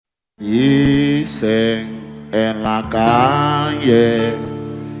Dicen en la calle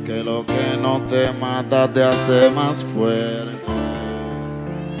que lo que no te mata te hace más fuerte.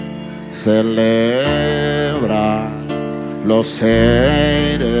 Celebran los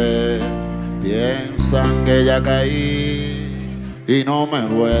haters, piensan que ya caí y no me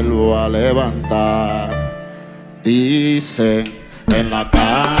vuelvo a levantar. Dicen en la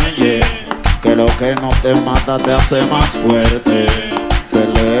calle que lo que no te mata te hace más fuerte.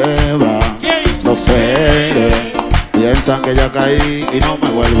 Celebra los haters, piensan que ya caí y no me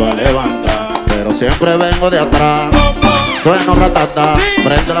vuelvo a levantar. Pero siempre vengo de atrás, sueno ratata,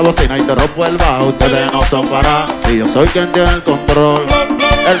 prende la bocina y te rompo el bajo. Ustedes no son para, y yo soy quien tiene el control,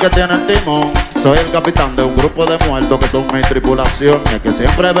 el que tiene el timón. Soy el capitán de un grupo de muertos que son mi tripulación. Y es que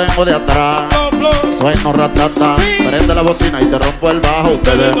siempre vengo de atrás, sueno ratata, prende la bocina y te rompo el bajo.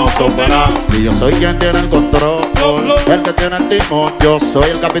 Ustedes no son para, y yo soy quien tiene el control, el que tiene el timón. Yo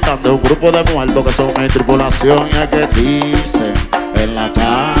soy el capitán de un grupo de muertos que son mi tripulación. Y es que dicen en la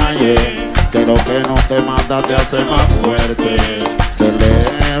calle que lo que no te mata te hace más fuerte.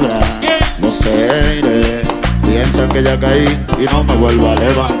 Celebra los haters, piensan que ya caí y no me vuelvo a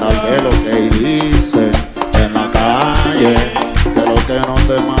levantar. De lo que dicen en la calle que lo que no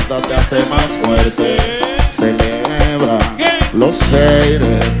te mata te hace más fuerte. Celebra los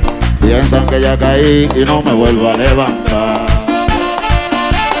haters, piensan que ya caí y no me vuelvo a levantar.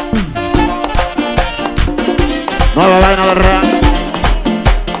 Nueva vaina de rap,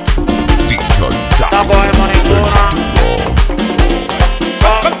 no cogemos ninguna.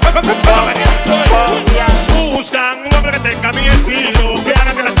 Buscan un hombre que tenga mi estilo, que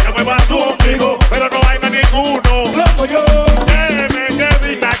haga que la chica mueva su ombligo, pero no hay más ninguno. Déjeme que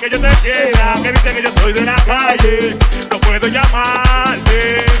diga que yo te quiera, que dice que yo soy de la calle, no puedo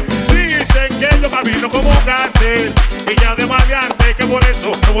llamarte. Dicen que yo camino como un cárcel y ya de maleante, que por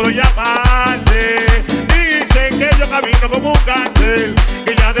eso no puedo llamarte. Dicen que yo camino como un cárcel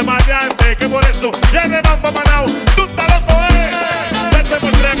y ya de maleante, que por eso ya me van pa' Manao. Tú estás loco, Vete por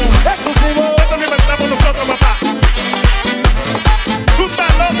extremo, exclusivo. Esto lo inventamos nosotros, papá. Tú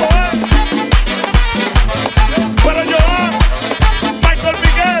estás loco, Pero yo, Michael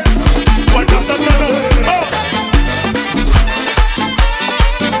Miguel, Puerto Santana,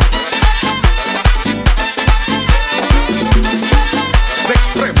 de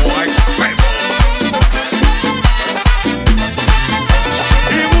extremo a extremo.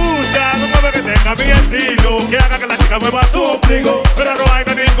 Y buscan un hombre que tenga mi estilo, que haga que la chica mueva su ombligo, pero no hay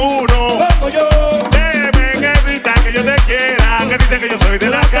ninguno. Déjeme que grita que yo te quiera, que dice que yo soy de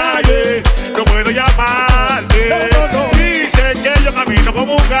la calle, no puedo llamarte. Dicen que yo camino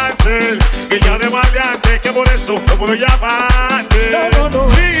como un cárcel, que ya de maleante, que por eso no puedo llamarte.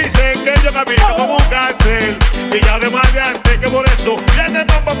 Dicen que yo camino como un cárcel, que ya de maleante, que por eso viene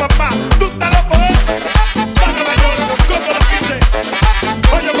mamá, papá. Tú estás loco, Paga mayor, como lo quise.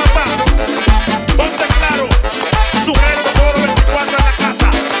 Oye, papá, ponte claro, sujeto por 24 en la casa.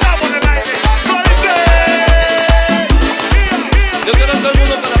 Estamos en el aire, no hay break. Yo quiero a todo el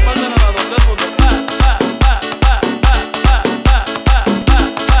mundo con la palma en la mano, todo el mundo.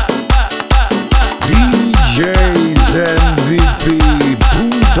 DJsMVP.com.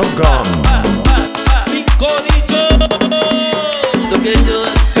 Mi código. Lo que yo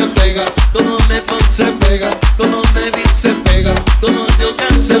Se pega, como me pongo, se pega, como me vi, se pega, como yo se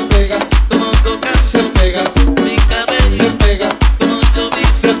canso, pega, como toca, se pega, mi cabeza, se pega, como yo vi,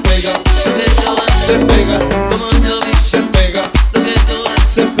 se pega, lo que yo se pega, como yo vi, se pega, lo que yo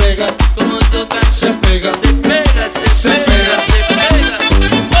se pega, como yo canso, se pega, se pega, se pega, se pega.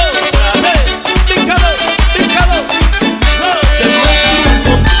 Otra vez, pícalo, pícalo. No te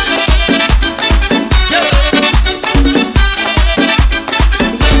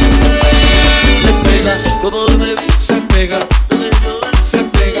se pega, como me vi, se pega, lo que yo se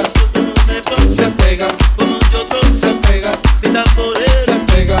pega, como me pongo, se pega, como yo toco, se pega, mi tamborero, se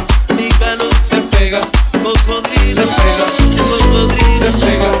pega, mi calor, se pega, cocodrilo, se pega, cocodrilo, se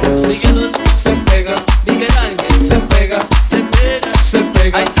pega, Miguel, se pega, Miguel Ángel, se pega, se pega, se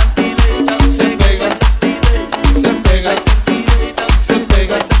pega, ay Santideta, se pega, ay Santideta, se pega, ay Santideta, se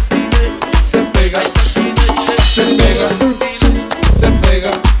pega, ay Santideta, se pega, ay Santideta, se pega, se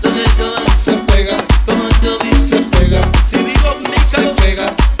pega, lo que yo se pega, como yo vi, se pega, si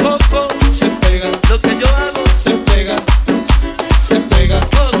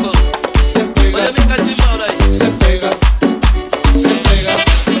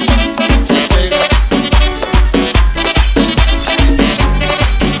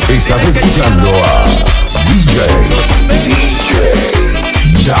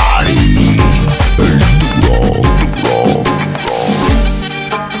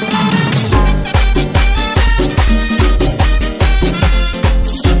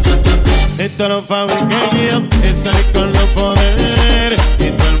Esto lo fabriqué yo, es salir con los poderes y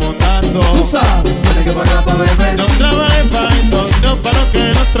todo el mundazo. Tú sabes, tienes que pagar para beber. No trabajes para esto, no para lo que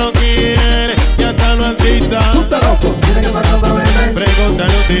el otro quiere. Ya está lo altita. Tú estás loco, tienes que pagar para beber.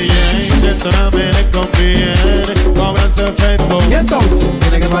 Pregúntale a un DJ, de eso no me le conviene. Cobran su efecto. Y entonces,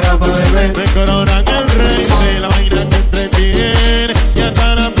 tienes que pagar para beber. Me coronan el rey de la vaina que entretiene. Ya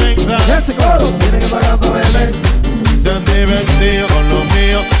está la prensa. Y ese coro, tienes que pagar para beber. Se han divertido con los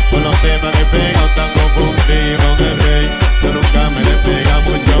míos, con los temas que pegan, tan confundidos con el rey. Yo nunca me le pega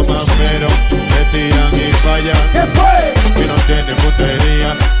mucho más, pero me tiran y fallan. ¿Qué fue? Y no tienen putería,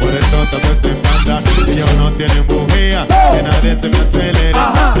 por eso también te manda. Ellos no tienen bujía, que nadie se me acelere.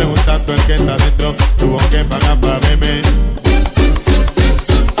 Ajá. Preguntando el que está dentro, tuvo que pagar para beber.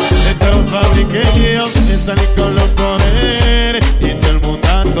 Esto lo fabriqué yo, que salí con los poderes y todo el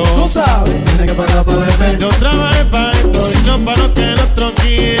mundazo. Tú sabes, tienes que pagar para beber. Yo trabajé para esto y no para lo que el otro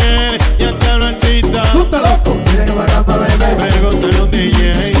quiere. Ya te lo altita. Tú estás loco, tienes que pagar para beber. Pregúntale a un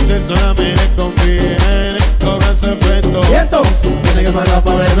DJ, de solamente conviene. Cobran su efecto. Y entonces, tienes que pagar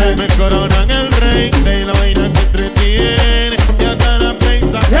para beber. Me coronan el rey de la vaina que entretiene. Ya está la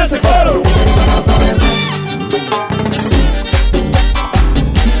prensa. Y ese coro, tienes que pagar para beber.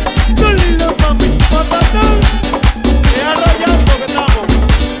 Dale, mami, patatán. Y arrollando que estamos.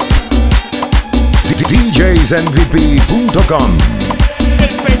 DJsMVP.com. El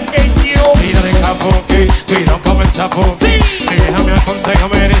pequeño. Mira de capo, cuidado con el sapo. Sí. Déjame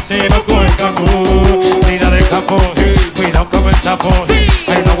aconsejame, decirlo con el cangú. Mira de capo, cuidado con el sapo. Sí.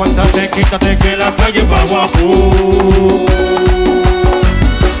 Ay, no aguantate, quítate que la calle va guapo.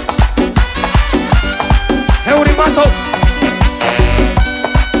 Eurimato.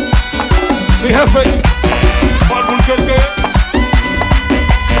 Mi jefe. ¿Cuál que?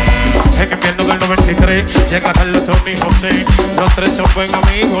 En invierno del 93 llega Carlos, Tony y José. Los tres son buen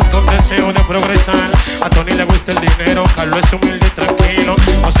amigos con deseo de progresar. A Tony le gusta el dinero, Carlos es humilde y tranquilo.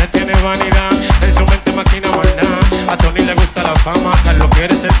 José tiene vanidad, en su mente maquina maldad. A Tony le gusta la fama, Carlos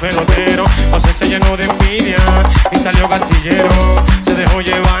quiere ser pelotero. José se llenó de envidia y salió gatillero. Se dejó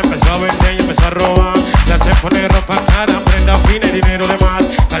llevar, empezó a vender y empezó a robar. Ya se pone ropa cara, prenda fina y dinero de más.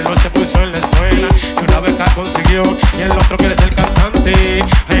 Carlos se puso en la escuela y una beca consiguió. Y el otro quiere ser cantante.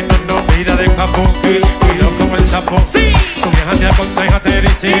 Ay, no, vida de capo, cuidado con el sapo. Sí. Tu vieja te aconseja, te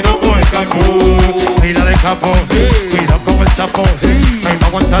dice no con el cangú. Vida de capo, cuidado con el sapo. Sí. Ay, no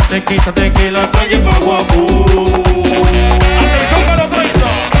aguantate, quítate que la calle va guapo. Atención para los 30.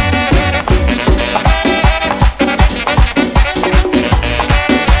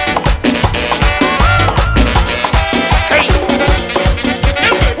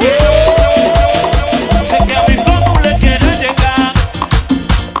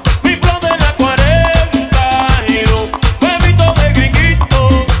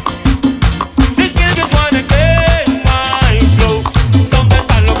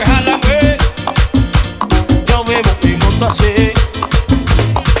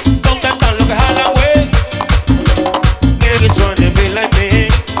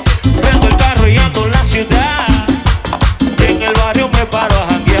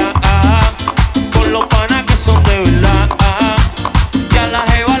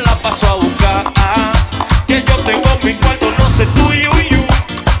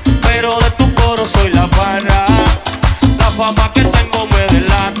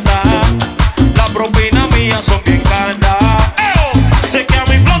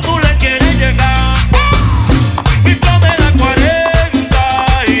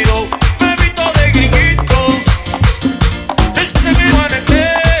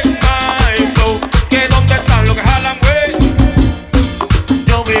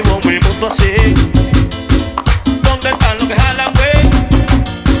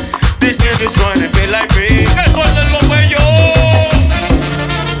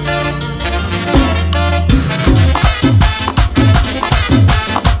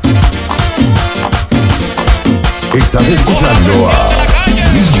 Estás escuchando a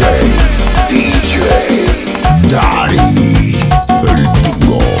DJ Dari, el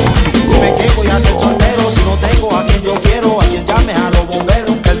duro. Dime qué voy a hacer soltero si no tengo a quien yo quiero, a quien llame a los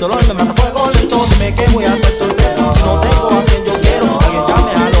bomberos, que el dolor me mata fuego lento. Dime qué voy a hacer soltero si no tengo a quien yo quiero, a quien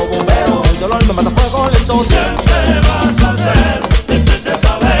llame a los bomberos, el dolor me mata fuego lento. ¿Qué vas a hacer? Mi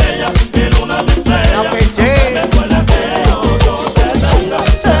princesa bella, mi luna, mi estrella. La peché. Me duele que yo te tenga.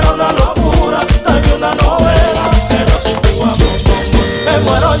 Será una locura, tal vez una novela, Pero si tu amor me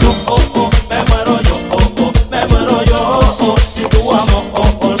muero yo, me muero yo, me muero yo, si tu amor,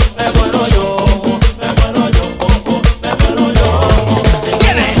 me muero yo.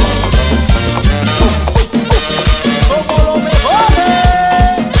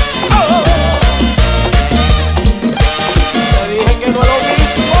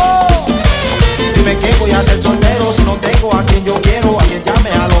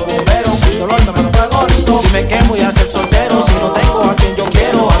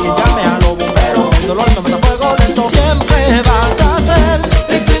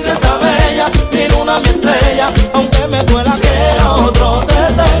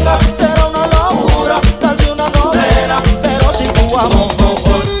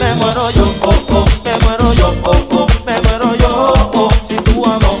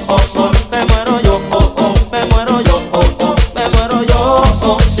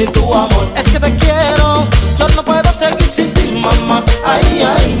 sin tu amor. Es que te quiero, yo no puedo seguir sin ti, mamá. Ay,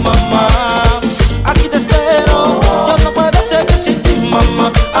 ay, mamá, aquí te espero. Yo no puedo seguir sin ti,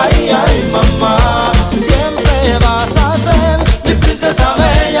 mamá. Ay, ay, mamá, siempre vas a ser mi princesa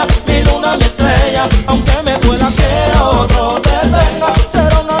bella, mi luna, mi estrella. Aunque me duela que otro te tenga,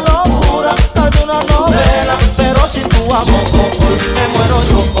 será una locura, tal vez una novela. Pero sin tu amor, me muero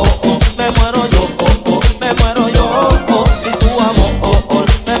yo, me muero yo, me muero yo. Sin tu amor,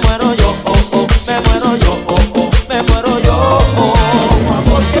 me muero yo, me muero yo, me muero yo.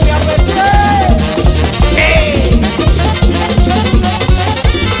 Amor que me apreté.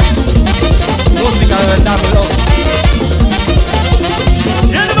 Música de verdad, mi loco.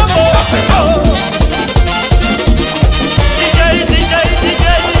 Y el mambo,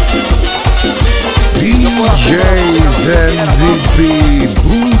 DJsMVP.com.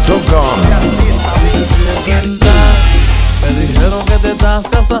 Me dijeron que te estás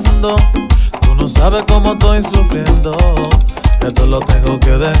casando. Tú no sabes cómo estoy sufriendo. Esto lo tengo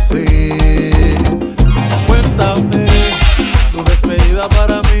que decir. Cuéntame, tu despedida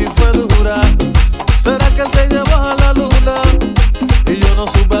para mí fue dura. ¿Será que él te llevó a la luna? Y yo no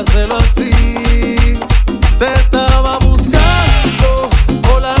supe hacerlo así. Te estaba buscando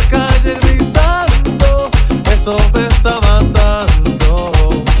por la calle gritando. Eso me está matando.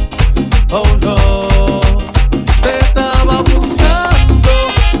 Oh no. Te estaba buscando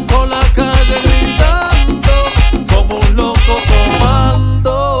por la calle gritando como un loco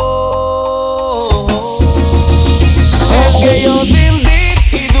tomando. Es que yo sin ti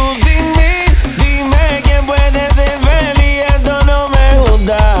y tú sin mí, dime quién puede ser feliz. Esto no me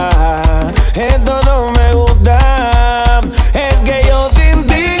gusta, esto no me gusta. Es que yo sin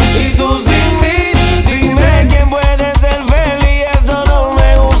ti y tú sin mí, dime quién puede ser feliz. Esto no me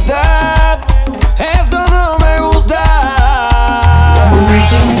gusta, eso no me gusta.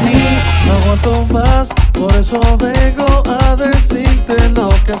 Sin ti no aguanto más, por eso vengo a decirte lo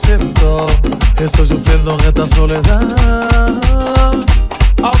que siento. Estoy sufriendo en esta soledad.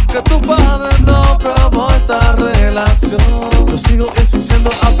 Aunque tu padre no probó esta relación, yo sigo insistiendo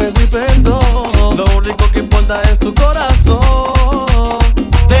a pedir perdón. Lo único que importa es tu corazón.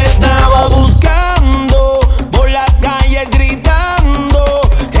 Te estaba buscando por las calles gritando.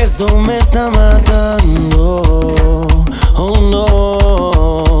 Esto me está matando. Oh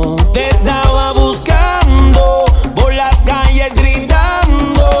no. Te estaba buscando por las calles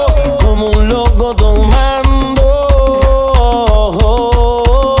gritando como un loco tomando.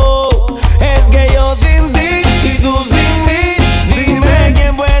 Es que yo sin ti y tú sin mí, dime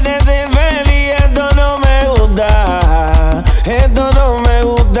quién puede ser feliz. Esto no me gusta, esto no me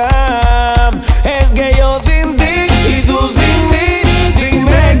gusta. Es que yo sin ti y tú sin mí,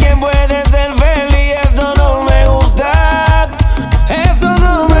 dime quién puede ser feliz. Esto no me gusta, eso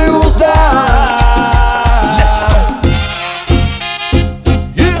no me gusta.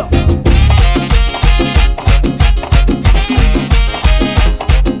 Yeah.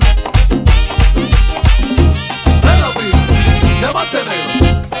 Hello, people. Diamante negro,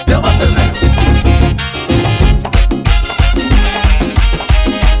 diamante negro.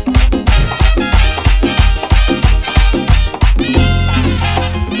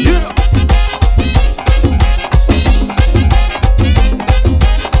 Yeah.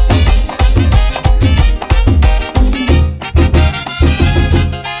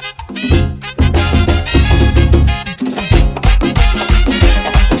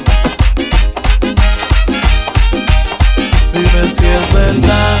 Dime si es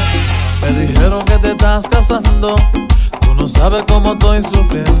verdad. Me dijeron que te estás casando. Tú no sabes cómo estoy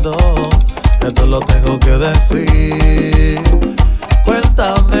sufriendo. Esto lo tengo que decir.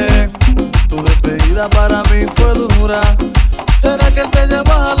 Cuéntame, tu despedida para mí fue dura. ¿Será que él te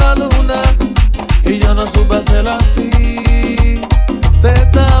llevó a la luna? Y yo no supe hacerlo así. Te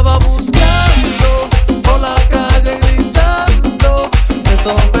estaba buscando por la calle gritando.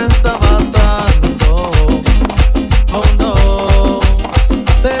 Esto me está matando. Oh no.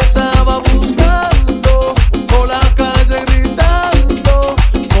 Te estaba buscando por la calle gritando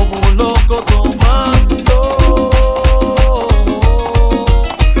como un loco tomando.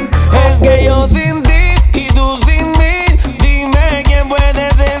 Es que yo sin ti y tú sin mí, dime quién puede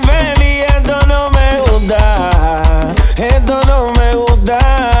ser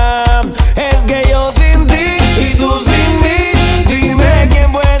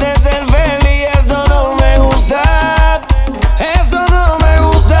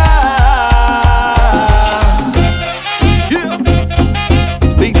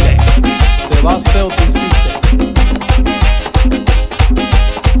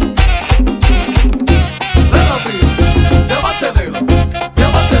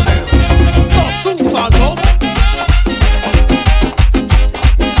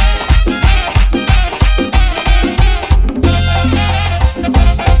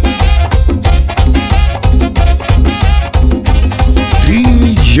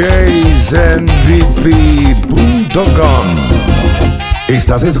DJsMVP.com.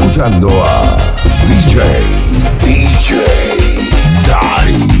 Estás escuchando a DJ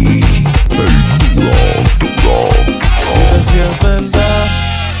Dari, el duro. Dime si es verdad,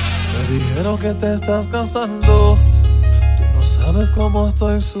 me dijeron que te estás casando. Tú no sabes cómo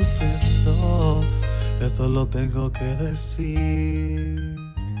estoy sufriendo, esto lo tengo que decir.